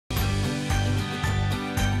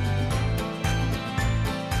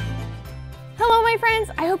Hello, my friends.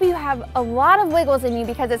 I hope you have a lot of wiggles in you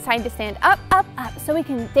because it's time to stand up, up, up so we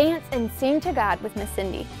can dance and sing to God with Miss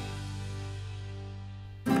Cindy.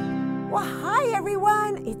 Well, hi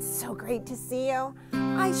everyone. It's so great to see you.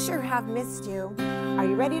 I sure have missed you. Are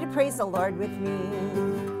you ready to praise the Lord with me?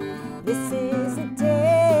 This is the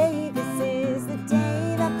day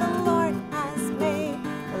that the Lord has made.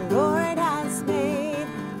 The Lord has made.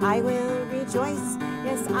 I will rejoice,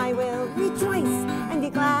 yes, I will rejoice and be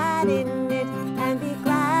glad in it, and be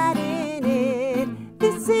glad in it.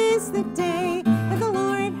 This is the day that the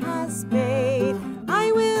Lord has made.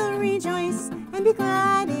 I will rejoice and be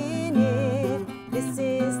glad in it. This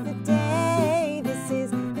is the day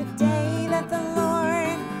that the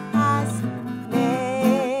Lord has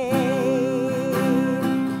made.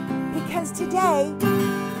 Because today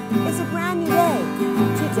is a brand new day.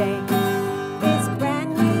 Today is a brand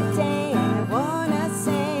new day, and I want to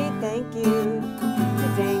say thank you.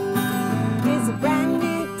 Today is a brand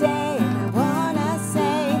new day, and I want to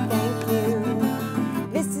say thank you.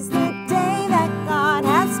 This is the day that God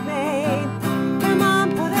has made. Come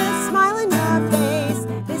on, put a smile on your face.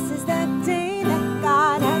 This is the day that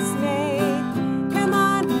God has made. Come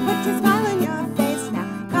on, put your smile on your face. Now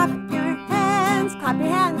clap your hands, clap your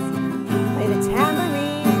hands. Play the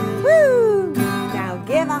tambourine, woo! Now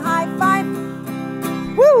give a high five,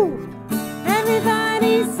 woo!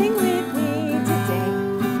 Everybody sing with me. Today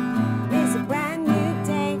is a brand new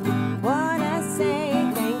day. Wanna say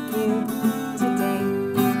thank you. Today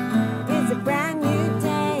is a brand new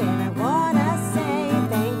day, and I wanna say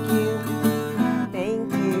thank you.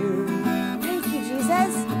 Thank you. Thank you,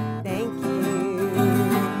 Jesus. Thank you.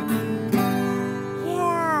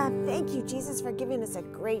 Yeah, thank you, Jesus, for giving us a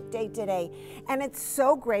great day today. And it's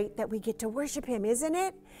so great that we get to worship Him, isn't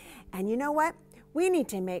it? And you know what? We need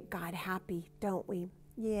to make God happy, don't we?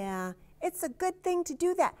 Yeah, it's a good thing to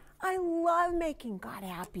do that. I love making God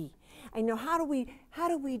happy. I know, how do we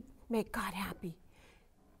make God happy?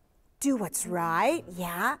 Do what's right,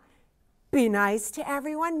 yeah. Be nice to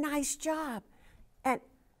everyone, nice job. And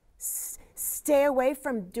stay away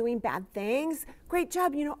from doing bad things. Great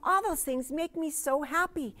job. You know, all those things make me so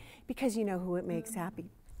happy, because you know who it makes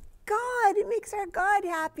happy? God. It makes our God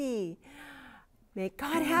happy. Make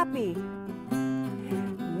God happy.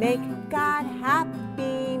 Make God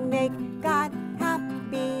happy. Make God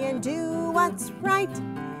happy, and do what's right.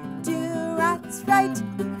 Do what's right.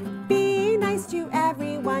 Be nice to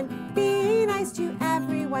everyone. Be nice to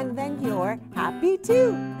everyone. Then you're happy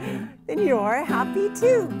too. Then you're happy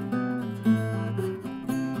too.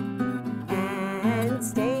 And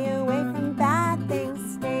stay away from bad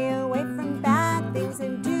things. Stay away from bad things,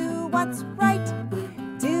 and do what's right.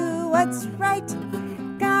 Do what's right.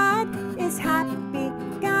 God is happy.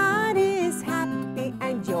 God is happy,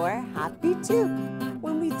 and you're happy too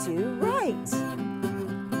when we do right.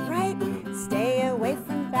 Right? Stay away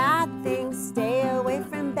from bad things. Stay away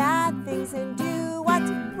from bad things, and do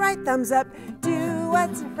what's right. Thumbs up. Do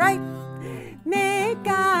what's right. Make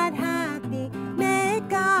God happy. Make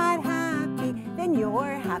God happy. Then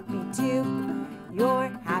you're happy too. You're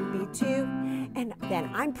happy too. And then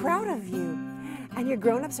I'm proud of you. And your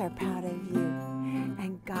grown-ups are proud of you.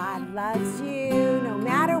 And God loves you no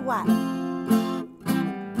matter what.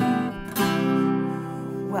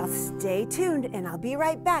 Well, stay tuned, and I'll be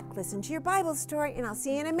right back. Listen to your Bible story, and I'll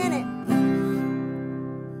see you in a minute.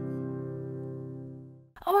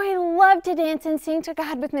 Oh, I love to dance and sing to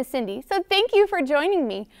God with Miss Cindy, so thank you for joining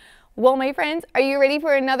me. Well, my friends, are you ready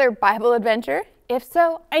for another Bible adventure? If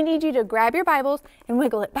so, I need you to grab your Bibles and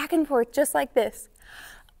wiggle it back and forth just like this.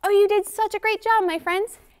 Oh, you did such a great job, my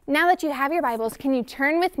friends. Now that you have your Bibles, can you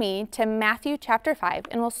turn with me to Matthew chapter 5,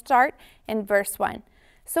 and we'll start in verse 1.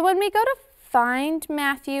 So when we go to find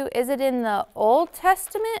Matthew, is it in the Old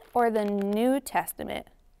Testament or the New Testament?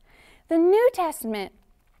 The New Testament,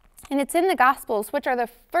 and it's in the Gospels, which are the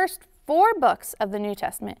first 4 books of the New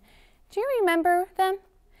Testament. Do you remember them?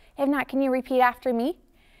 If not, can you repeat after me?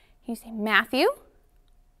 You say Matthew,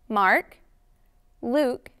 Mark,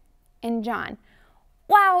 Luke, and John.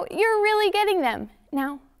 Wow, you're really getting them.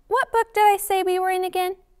 Now, what book did I say we were in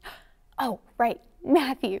again? Oh, right,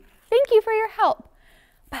 Matthew. Thank you for your help.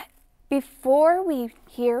 But before we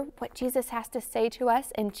hear what Jesus has to say to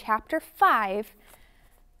us in chapter 5,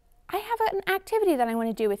 I have an activity that I want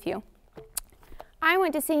to do with you. I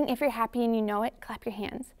want to sing If You're Happy and You Know It, Clap Your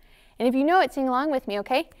Hands. And if you know it, sing along with me,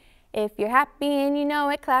 okay? If you're happy and you know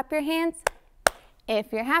it, clap your hands.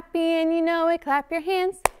 If you're happy and you know it, clap your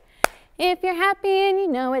hands. If you're happy and you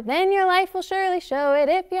know it, then your life will surely show it.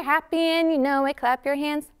 If you're happy and you know it, clap your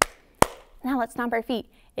hands. Now let's stomp our feet.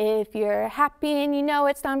 If you're happy and you know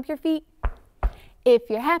it, stomp your feet. If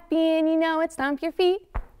you're happy and you know it, stomp your feet.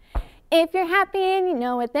 If you're happy and you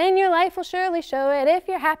know it, then your life will surely show it. If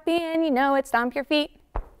you're happy and you know it, stomp your feet.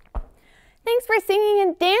 Thanks for singing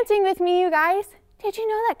and dancing with me, you guys. Did you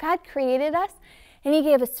know that God created us and He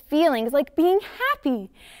gave us feelings like being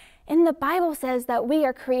happy? And the Bible says that we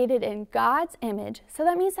are created in God's image, so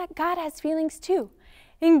that means that God has feelings too.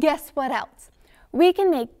 And guess what else? We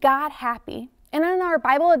can make God happy. And in our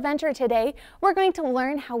Bible adventure today, we're going to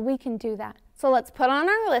learn how we can do that. So let's put on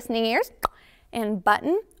our listening ears and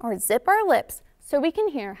button or zip our lips so we can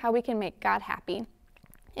hear how we can make God happy.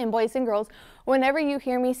 And boys and girls, whenever you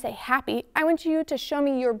hear me say happy, I want you to show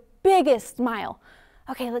me your biggest smile.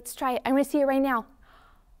 Okay, let's try it. I want to see it right now.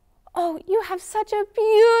 Oh, you have such a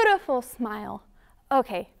beautiful smile.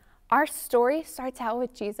 Okay, our story starts out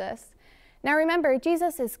with Jesus. Now remember,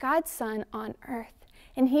 Jesus is God's Son on earth,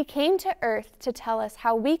 and He came to earth to tell us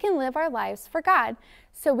how we can live our lives for God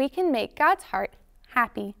so we can make God's heart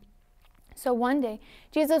happy. So one day,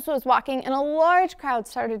 Jesus was walking and a large crowd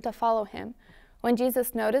started to follow Him. When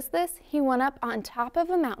Jesus noticed this, He went up on top of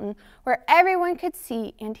a mountain where everyone could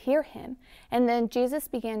see and hear Him. And then Jesus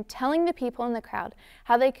began telling the people in the crowd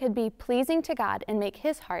how they could be pleasing to God and make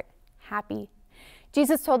His heart happy.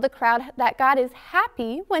 Jesus told the crowd that God is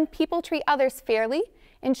happy when people treat others fairly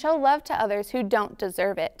and show love to others who don't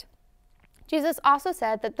deserve it. Jesus also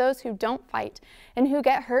said that those who don't fight and who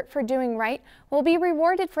get hurt for doing right will be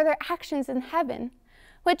rewarded for their actions in heaven.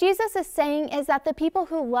 What Jesus is saying is that the people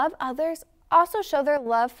who love others also show their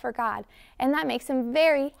love for God, and that makes Him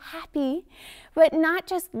very happy. But not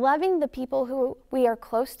just loving the people who we are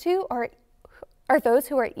close to or those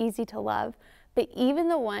who are easy to love, but even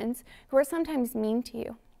the ones who are sometimes mean to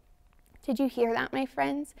you. Did you hear that, my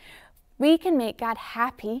friends? We can make God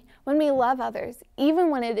happy when we love others, even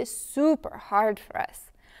when it is super hard for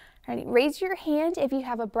us. Ready? Raise your hand if you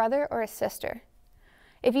have a brother or a sister.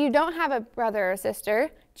 If you don't have a brother or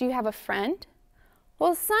sister, do you have a friend?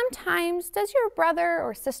 Well, sometimes does your brother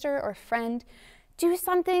or sister or friend do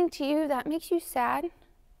something to you that makes you sad?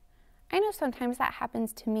 I know sometimes that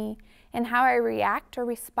happens to me, and how I react or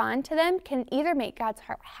respond to them can either make God's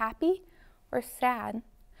heart happy or sad.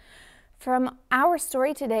 From our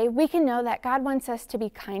story today, we can know that God wants us to be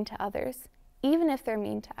kind to others, even if they're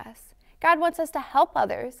mean to us. God wants us to help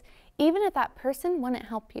others, even if that person wouldn't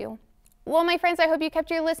help you. Well, my friends, I hope you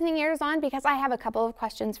kept your listening ears on because I have a couple of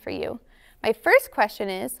questions for you. My first question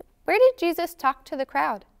is, where did Jesus talk to the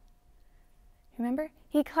crowd? Remember?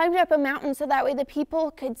 He climbed up a mountain so that way the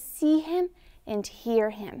people could see Him and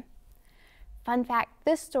hear Him. Fun fact,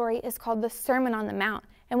 this story is called the Sermon on the Mount,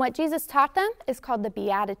 and what Jesus taught them is called the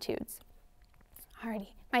Beatitudes. Alrighty,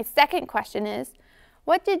 my second question is,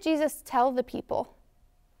 what did Jesus tell the people?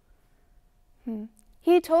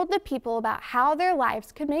 He told the people about how their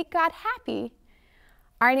lives could make God happy.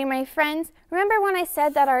 Alrighty, my friends, remember when I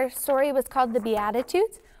said that our story was called the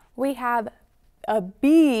Beatitudes? We have a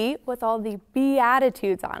bee with all the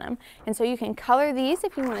Beatitudes on them. And so you can color these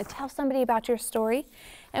if you want to tell somebody about your story.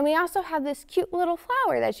 And we also have this cute little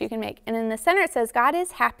flower that you can make. And in the center it says, God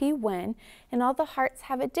is happy when, and all the hearts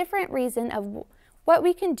have a different reason of what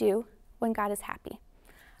we can do when God is happy.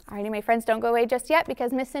 Alrighty, my friends, don't go away just yet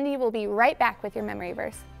because Miss Cindy will be right back with your memory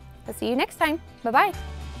verse. I'll see you next time. Bye-bye.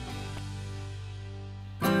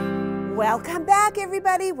 Welcome back,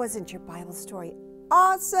 everybody. Wasn't your Bible story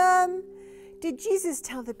awesome? Did Jesus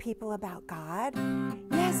tell the people about God?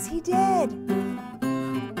 Yes, He did.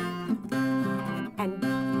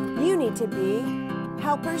 And you need to be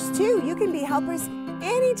helpers too. You can be helpers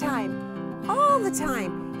anytime, all the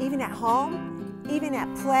time, even at home, even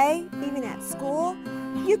at play, even at school.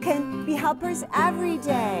 You can be helpers every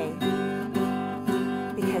day.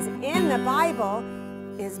 Because in the Bible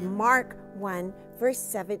is Mark 1, verse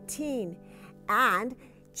 17. And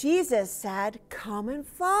Jesus said, "Come and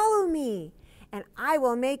follow me, and I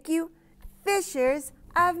will make you fishers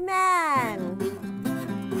of men."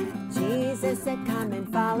 Jesus said, "Come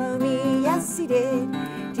and follow me." Yes, He did.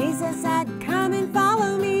 Jesus said, "Come and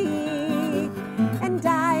follow me, and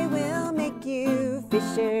I will make you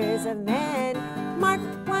fishers of men." Mark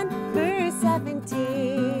 1, verse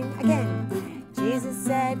 17. Again, Jesus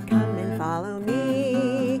said, "Come and follow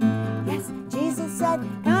me." Yes, Jesus said,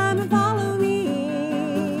 "Come and follow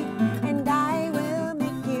me, and I will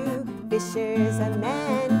make you fishers of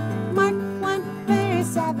men." Mark 1, verse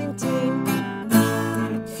 17.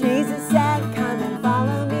 Jesus said, "Come and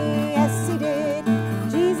follow me." Yes, He did.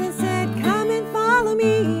 Jesus said, "Come and follow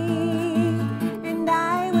me, and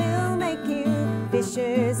I will make you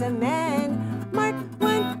fishers of men." Mark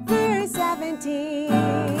 1, verse 17.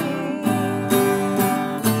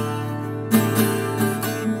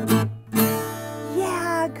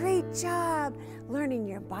 learning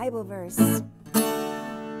your Bible verse.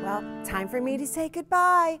 Well, time for me to say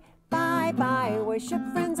goodbye. Bye bye, worship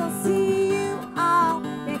friends, I'll see